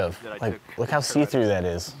 Kind of. That I Like, took. look how see-through that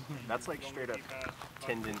is. That's like straight up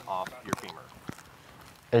tendon off your femur.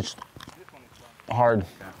 It's hard.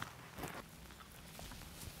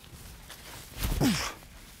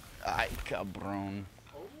 Ay, cabron.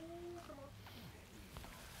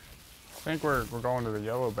 I think we're going to the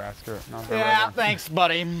yellow basket. Not the red Yeah, one. thanks,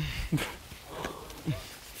 buddy.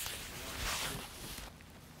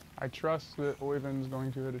 I trust that Øyvind's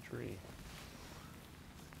going to hit a tree.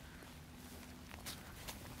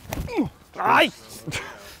 Nice!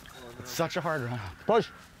 It's such a hard run. Push.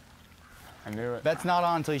 I knew it. That's not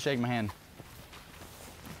on until you shake my hand.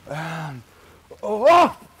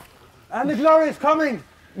 Oh! And the glory is coming!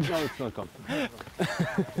 No, it's not coming.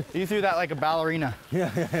 You threw that like a ballerina.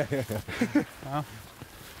 Well,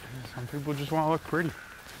 some people just want to look pretty.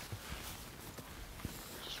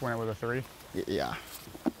 Just went with a 3. Yeah.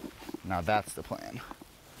 Now that's the plan.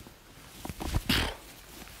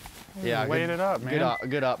 Yeah, Laid it up, man.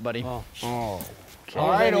 Good up, buddy. Oh. All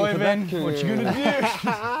right, Øyvind, what you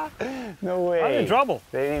gonna do? No way. I'm in trouble.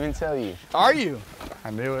 They didn't even tell you. Are you?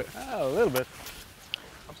 I knew it. Oh, a little bit.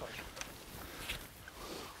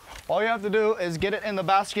 All you have to do is get it in the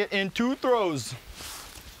basket in 2 throws.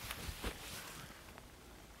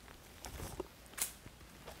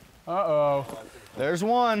 Uh-oh. There's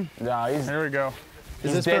one. No, Here we go.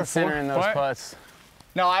 he's this dead for a center in those What? putts.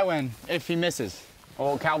 No, I win if he misses.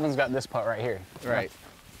 Well, Calvin's got this putt right here. Right.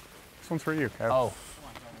 This one's for you, Kev. Oh,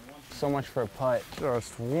 so much for a putt.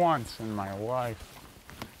 Just once in my life.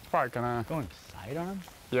 Probably gonna. Going sidearm?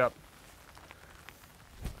 Yep.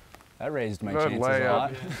 That raised my Good chances a layup.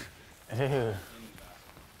 lot. Ew.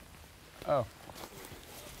 Oh.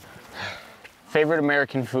 Favorite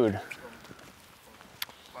American food?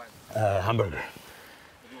 Hamburger.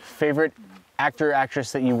 Favorite actor or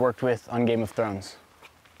actress that you worked with on Game of Thrones?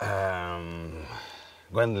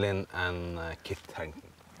 Gwendolyn and Kit Harington.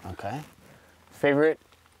 Okay. Favorite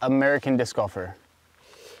American disc golfer?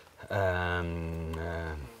 That's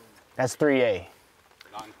 3A.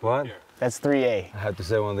 What? That's 3A. I have to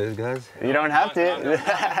say one of these guys? You don't have to.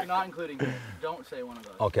 Not including. Don't say one of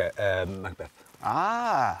those. Okay, Macbeth.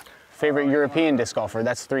 Ah. Favorite European disc golfer?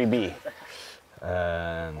 That's 3B.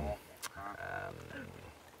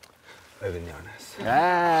 Øyvind Jarnes.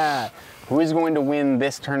 Ah. Who is going to win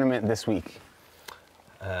this tournament this week?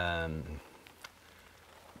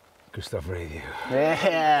 Kristofer Hivju.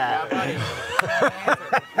 Yeah.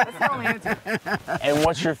 That's the only answer. And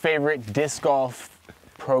what's your favorite disc golf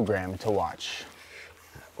program to watch?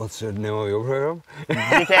 What's the name of your program?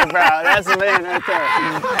 GK Pro, that's the man right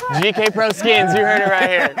there. GK Pro Skins, you heard it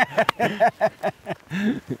right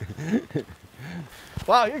here.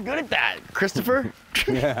 Wow, you're good at that, Kristofer.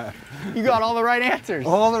 Yeah. You got all the right answers.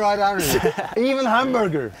 All the right answers. Even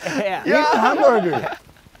hamburger. Yeah. Even hamburger.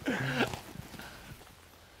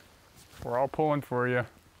 We're all pulling for you.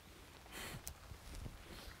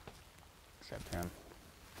 Except him.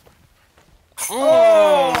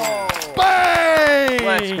 Oh! Bang!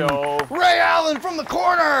 Let's go. Ray Allen from the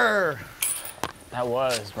corner. That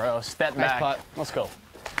was, bro. Step Nice back. putt. Let's go.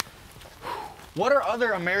 What are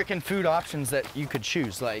other American food options that you could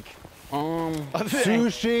choose? Like,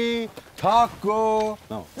 Sushi, taco.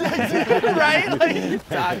 No. right? Like,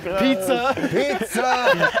 pizza.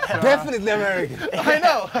 Pizza. Definitely American. I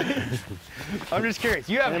know. I'm just curious.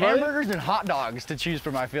 You have hamburgers and hot dogs to choose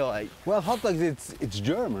from, I feel like. Well, hot dogs, it's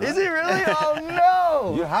German. Right? Is it really? Oh,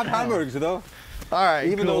 no. You have hamburgers, though. All right,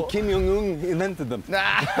 Even cool. though Kim Jong-un invented them.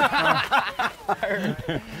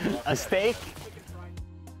 A steak.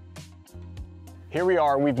 Here we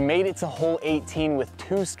are, we've made it to hole 18 with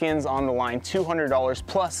 2 skins on the line, $200,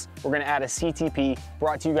 plus we're gonna add a CTP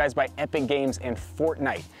brought to you guys by Epic Games and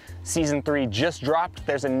Fortnite. Season 3 just dropped.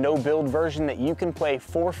 There's a no-build version that you can play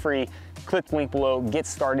for free. Click the link below, get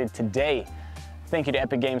started today. Thank you to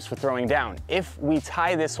Epic Games for throwing down. If we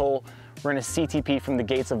tie this hole, we're gonna CTP from the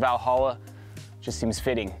gates of Valhalla. Just seems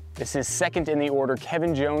fitting. This is second in the order.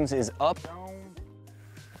 Kevin Jones is up.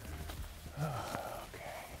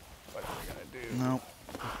 Nope.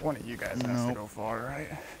 One of you guys has to go far, right?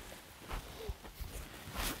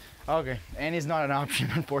 Okay, Annie's not an option,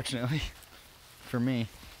 unfortunately, for me.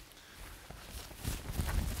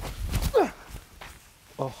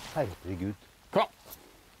 Oh, herregud. Come on.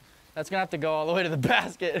 That's gonna have to go all the way to the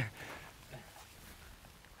basket.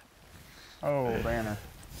 Oh, banner.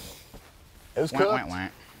 It was Wah, cooked. wah, wah.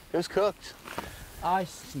 It was cooked. I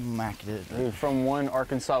smacked it. Dude, from one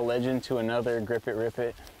Arkansas legend to another, grip it, rip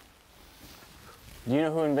it. Do you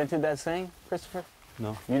know who invented that saying, Kristofer?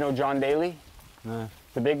 No. You know John Daly, No.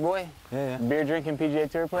 the big boy? Yeah, Beer drinking PGA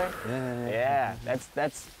Tour player? yeah. Yeah,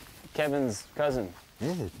 that's Kevin's cousin.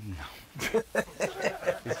 Is it?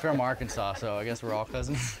 He's from Arkansas, so I guess we're all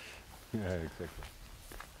cousins. Yeah, exactly.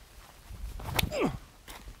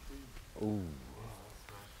 Ooh.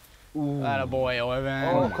 Atta boy,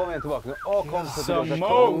 Øyvind. Kom igjen tilbake nå. Kom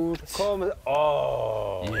Smoked. Kom.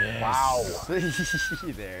 Yes. Wow.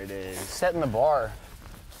 There it is. Setting the bar.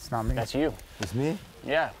 It's not me. That's you. It's me?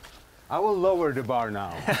 Yeah. I will lower the bar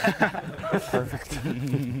now.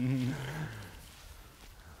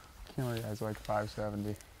 Killer guy's like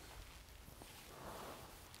 570.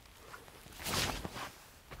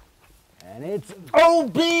 And it's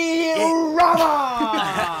OB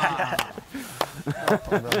Rama!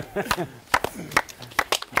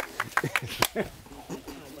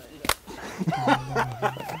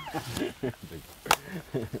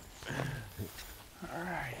 All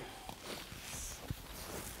right.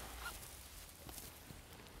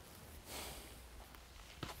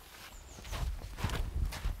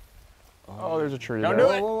 Oh, there's a tree there.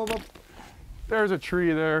 Don't do it. There's a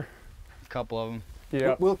tree there. A couple of them.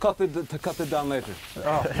 Yeah. We'll cut it down later.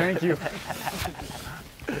 Oh, thank you.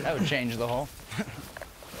 That would change the hole.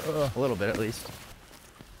 A little bit at least.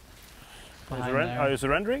 Are you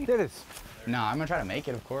surrendering? It is. No, I'm gonna try to make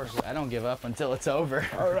it, of course. I don't give up until it's over.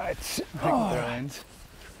 All right. Brilliant.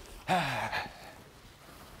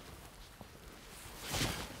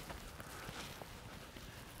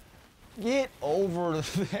 Get over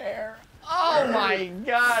there. Oh my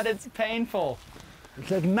God, it's painful.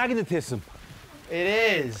 It's like magnetism. It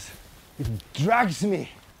is. It drags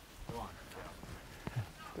me.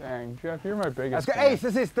 Dang, Jeff, you're my Jeg biggest skal fan. ace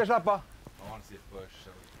siste, slapp av.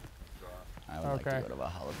 I would like Okay. to go to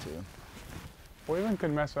Valhalla too. Øyvind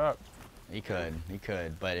could mess up. He could.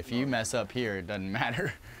 But if you mess up here, it doesn't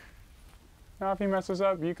matter. Now, if he messes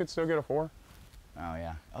up, you could still get a 4. Oh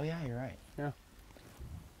yeah. Oh yeah, you're right.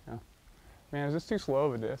 Man, is this too slow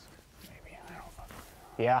of a disc? Maybe. I don't know.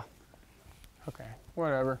 Yeah. Okay,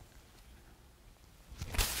 whatever.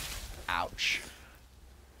 Ouch.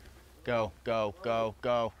 Go, go, go,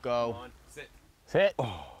 go, go. Sit.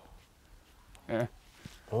 Yeah.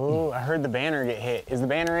 Oh, I heard the banner get hit. Is the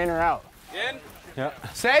banner in or out?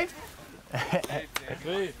 Safe?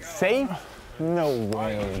 Safe? No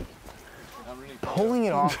way. Pulling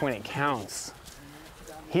it off when it counts.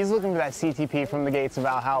 He's looking for that CTP from the gates of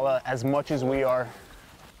Valhalla as much as we are.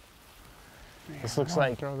 This looks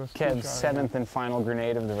like throw this Kev's two-shot 7th and final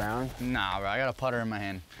grenade of the round. Nah, bro, I got a putter in my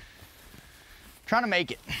hand. Trying to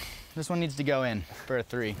make it. This one needs to go in for a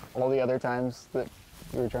 3. All the other times that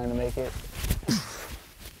we were trying to make it.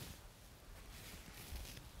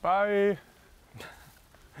 Bye.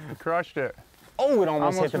 You crushed it. Oh, it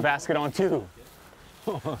almost hit Almost the was- basket on 2.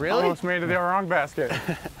 Really? Almost made it the wrong basket.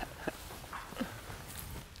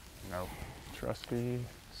 No. Trusty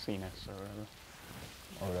Cenis or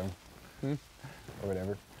whatever. Or whatever. Or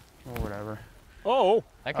whatever. Or whatever. Oh,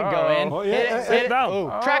 That could go in. Oh, Hit yeah, it, sit hit it. down. Ooh,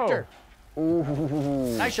 Oh. tractor.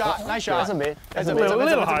 Ooh. Nice shot, nice shot. That's a bit. That's a a bit. little-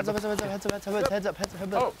 little hard. Heads up,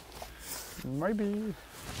 heads up. Oh. Maybe.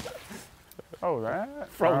 Oh, that?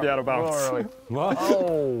 From the out of a little bounds. early. What?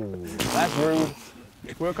 Oh, that's rude.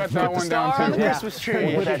 We'll cut that one Star on down the too. Christmas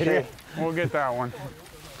tree. With that tree. We'll get that one.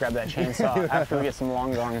 Grab that chainsaw after we get some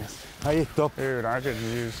long gongs. I gick upp. Dude, I could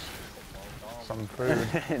use some food.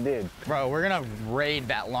 Dude, Bro, we're gonna raid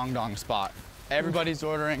that long dong spot. Everybody's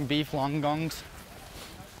ordering beef long dongs.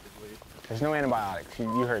 there's no antibiotics.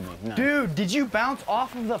 You heard me. No. Dude, did you bounce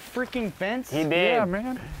off of the freaking fence? He did. Yeah,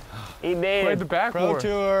 man. He Played did. the Pro backboard.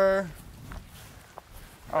 Tour.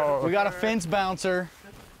 Oh, We got a fence bouncer.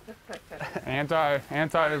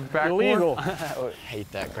 anti-backboard. illegal. Hate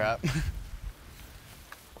that crap.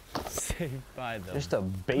 Saved by the. Just a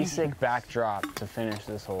basic backdrop to finish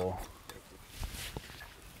this hole.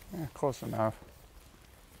 Yeah, close enough.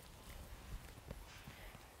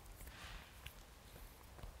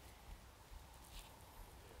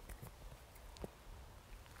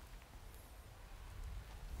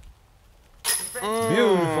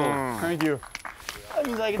 Beautiful. Thank you. That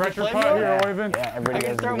means I get to Pressure play putt more? here, Øyvind. Yeah, I everybody can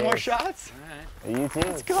gets throw the more gaze. shots? You too.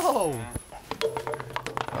 Let's go.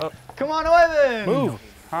 Come on, Øyvind. Move.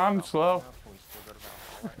 I'm slow.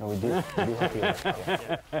 No, we do have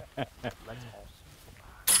to get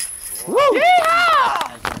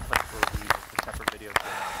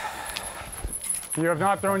You have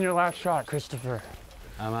not thrown your last shot, Kristofer.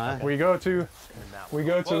 Am I? We go to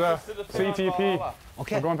the CTP.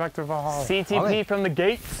 Okay. We're going back to Valhalla. CTP from the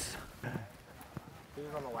gates.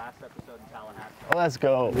 Oh, let's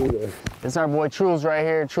go. This is our boy Truls right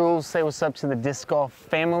here. Truls, say what's up to the disc golf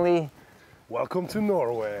family. Welcome to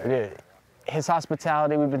Norway. Dude, his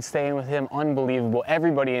hospitality, we've been staying with him, unbelievable.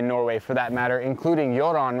 Everybody in Norway, for that matter, including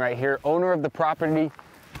Joran right here, owner of the property,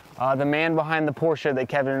 the man behind the Porsche that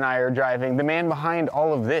Kevin and I are driving, the man behind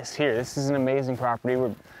all of this here. This is an amazing property.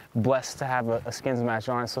 We're blessed to have a skins match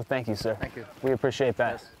on it, so thank you, sir. Thank you. We appreciate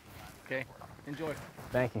that. Okay, enjoy.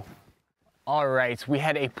 Thank you. All right, we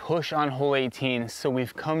had a push on hole 18, so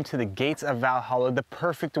we've come to the gates of Valhalla, the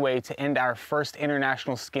perfect way to end our first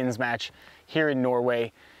international skins match here in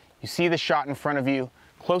Norway. You see the shot in front of you.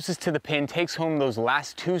 Closest to the pin takes home those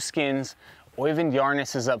last 2 skins. Øyvind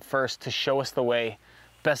Jarnes is up first to show us the way.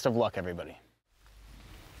 Best of luck, everybody.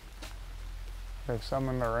 They've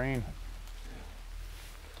summoned the rain.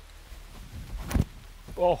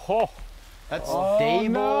 Oh, ho. That's Oh stable.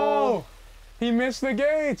 no! He missed the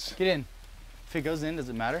gates! Get in. If it goes in, does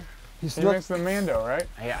it matter? He missed the Mando, right?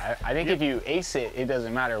 Yeah, I think if you ace it, it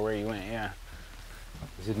doesn't matter where you went, yeah.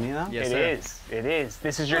 Is it me now? Yes, It sir. is. It is.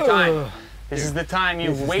 This is your time. This is the time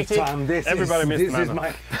you've waited. Everybody missed This is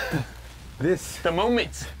my... this. The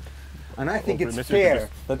moment. And I think it's fair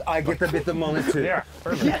that I get a bit of money too. Yeah,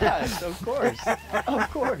 perfect. Yes, of course.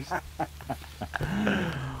 Of course.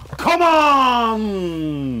 Come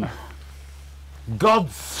on!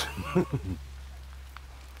 Gods!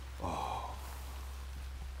 Oh.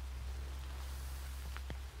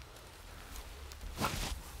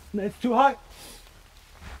 No, it's too high.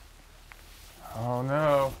 Oh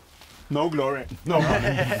no. No glory. No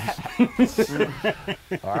money.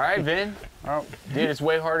 All right, Vin. Oh, Dude, it's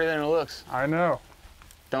way harder than it looks. I know.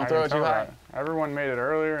 Don't I throw can it too tell high. that. Everyone made it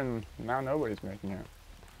earlier and now nobody's making it.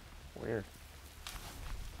 Weird.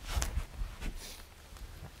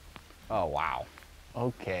 Oh, wow.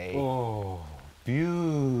 Okay. Oh,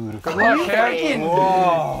 beautiful. Good luck, Ken.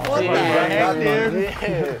 Whoa. What the heck, dude?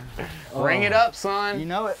 Yeah. Ring it up, son. You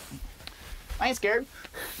know it. I ain't scared.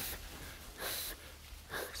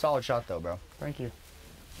 Solid shot, though, bro. Thank you.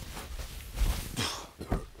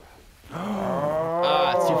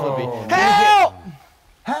 Ah, it's too flippy. Help!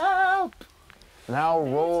 Help! Now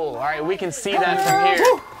roll. All right, we can see that from here.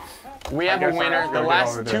 We have a guess I winner. have to The go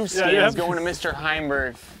last over 2 this. skins going to Mr.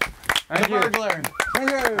 Heimburg. Thank you. Burglar. Thank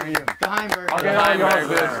you. The Heimburg. I'll get all yours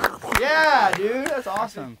this. Yeah, dude, that's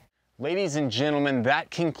awesome. Ladies and gentlemen,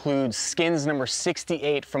 that concludes skins number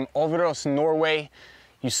 68 from Øveras, Norway.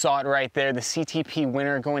 You saw it right there, the CTP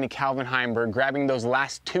winner going to Calvin Heimburg, grabbing those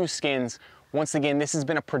last 2 skins. Once again, this has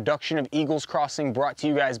been a production of Eagles Crossing brought to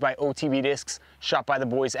you guys by OTB Discs, shot by the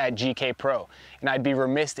boys at GK Pro. And I'd be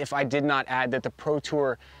remiss if I did not add that the Pro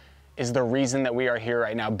Tour is the reason that we are here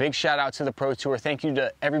right now. Big shout out to the Pro Tour. Thank you to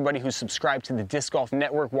everybody who's subscribed to the Disc Golf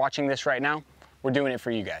Network watching this right now. We're doing it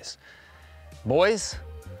for you guys. Boys,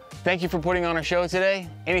 thank you for putting on a show today.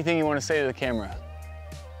 Anything you want to say to the camera?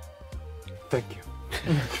 Thank you.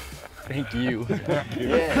 Thank you. Thank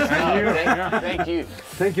you.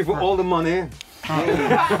 Thank you for all the money.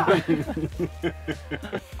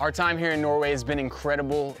 Our time here in Norway has been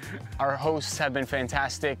incredible. Our hosts have been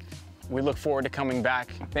fantastic. We look forward to coming back.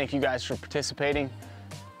 Thank you guys for participating.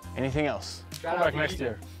 Anything else? Come back next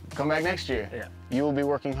year. Come back next year. Yeah. You will be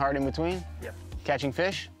working hard in between? Yep. Catching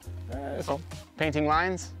fish? So, Painting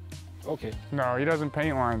lines? okay. No, he doesn't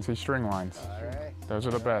paint lines, he string lines. All right. Those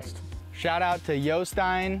are the best. Shout out to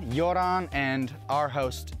Jostein, Joran, and our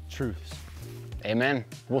host, Truths. Amen.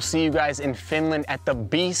 We'll see you guys in Finland at the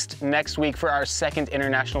Beast next week for our 2nd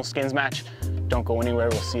international skins match. Don't go anywhere.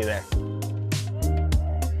 We'll see you there.